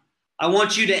are. I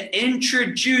want you to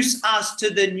introduce us to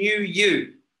the new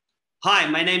you. Hi,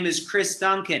 my name is Chris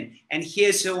Duncan, and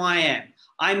here's who I am.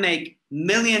 I make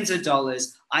millions of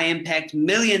dollars, I impact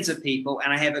millions of people,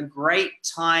 and I have a great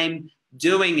time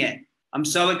doing it. I'm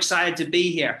so excited to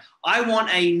be here. I want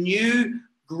a new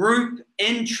group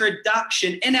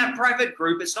introduction in our private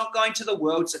group. It's not going to the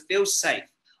world, so feel safe.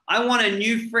 I want a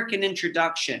new freaking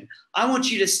introduction. I want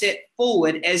you to step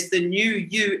forward as the new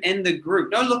you in the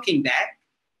group. No looking back.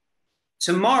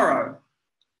 Tomorrow,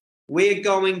 we're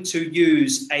going to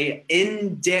use an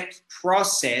in-depth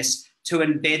process to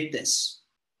embed this.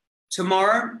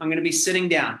 Tomorrow, I'm going to be sitting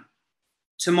down.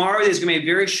 Tomorrow, there's going to be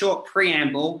a very short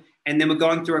preamble, and then we're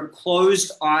going through a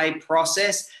closed eye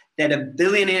process that a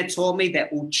billionaire taught me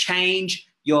that will change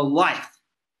your life.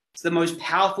 It's the most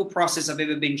powerful process I've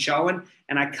ever been shown,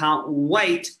 and I can't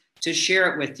wait to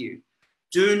share it with you.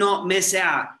 Do not miss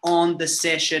out on the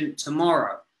session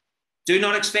tomorrow. Do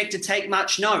not expect to take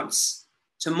much notes.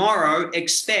 Tomorrow,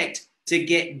 expect to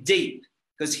get deep,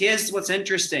 because here's what's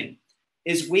interesting,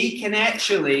 is we can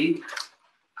actually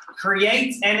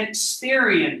create an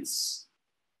experience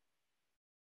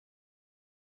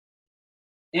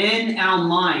in our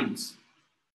minds.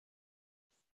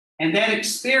 And that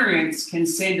experience can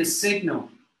send a signal,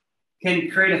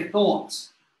 can create a thought.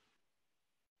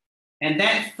 And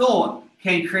that thought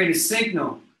can create a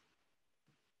signal.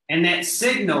 And that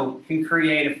signal can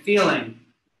create a feeling.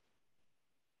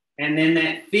 And then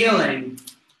that feeling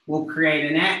will create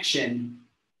an action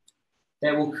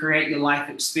that will create your life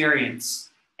experience.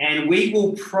 And we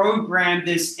will program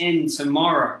this in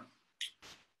tomorrow.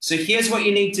 So here's what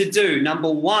you need to do. Number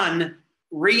one,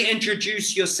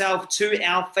 reintroduce yourself to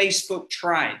our Facebook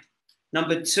tribe.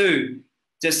 Number two,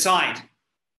 decide.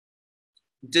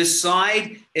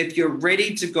 Decide if you're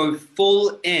ready to go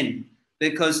full in,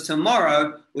 because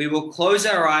tomorrow we will close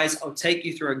our eyes. I'll take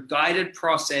you through a guided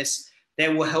process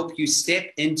that will help you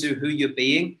step into who you're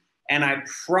being. And I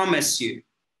promise you,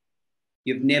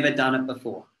 you've never done it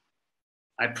before.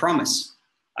 I promise.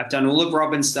 I've done all of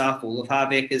Robin's stuff, all of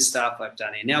Harvecker's stuff. I've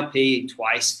done NLP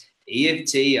twice,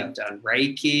 EFT. I've done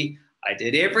Reiki. I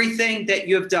did everything that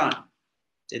you've done.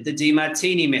 Did the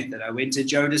DeMartini method. I went to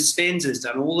Joe Dispenza's,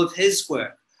 done all of his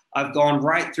work. I've gone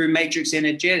right through Matrix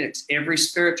Energetics, every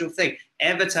spiritual thing,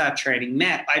 avatar training,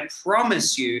 map. I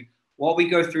promise you, what we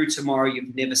go through tomorrow,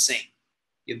 you've never seen.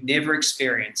 You've never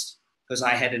experienced, because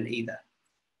I hadn't either.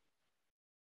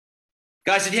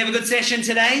 Guys, did you have a good session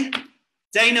today?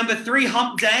 Day number 3,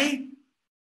 hump day.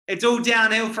 It's all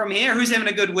downhill from here. Who's having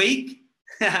a good week?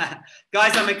 Guys,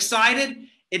 I'm excited.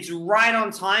 It's right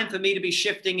on time for me to be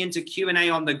shifting into Q&A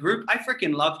on the group. I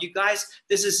freaking love you guys.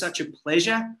 This is such a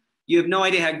pleasure. You have no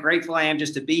idea how grateful I am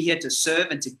just to be here, to serve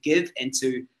and to give and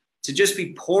to just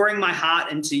be pouring my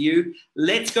heart into you.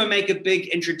 Let's go make a big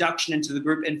introduction into the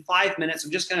group. In 5 minutes,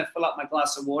 I'm just going to fill up my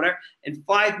glass of water. In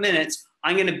 5 minutes,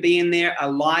 I'm going to be in there, a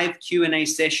live Q&A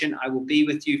session. I will be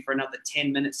with you for another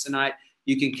 10 minutes tonight.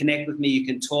 You can connect with me. You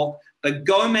can talk. But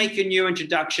go make a new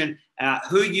introduction,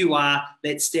 who you are.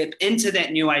 Let's step into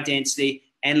that new identity,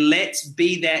 and let's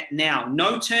be that now.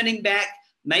 No turning back.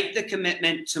 Make the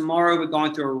commitment. Tomorrow, we're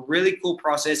going through a really cool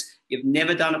process. You've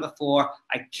never done it before.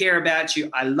 I care about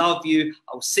you. I love you.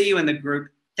 I'll see you in the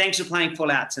group. Thanks for playing Full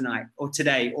Out tonight or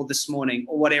today or this morning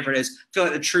or whatever it is. Feel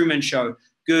like the Truman Show.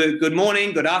 Good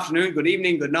morning, good afternoon, good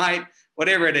evening, good night,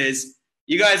 whatever it is.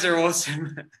 You guys are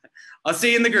awesome. I'll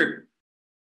see you in the group.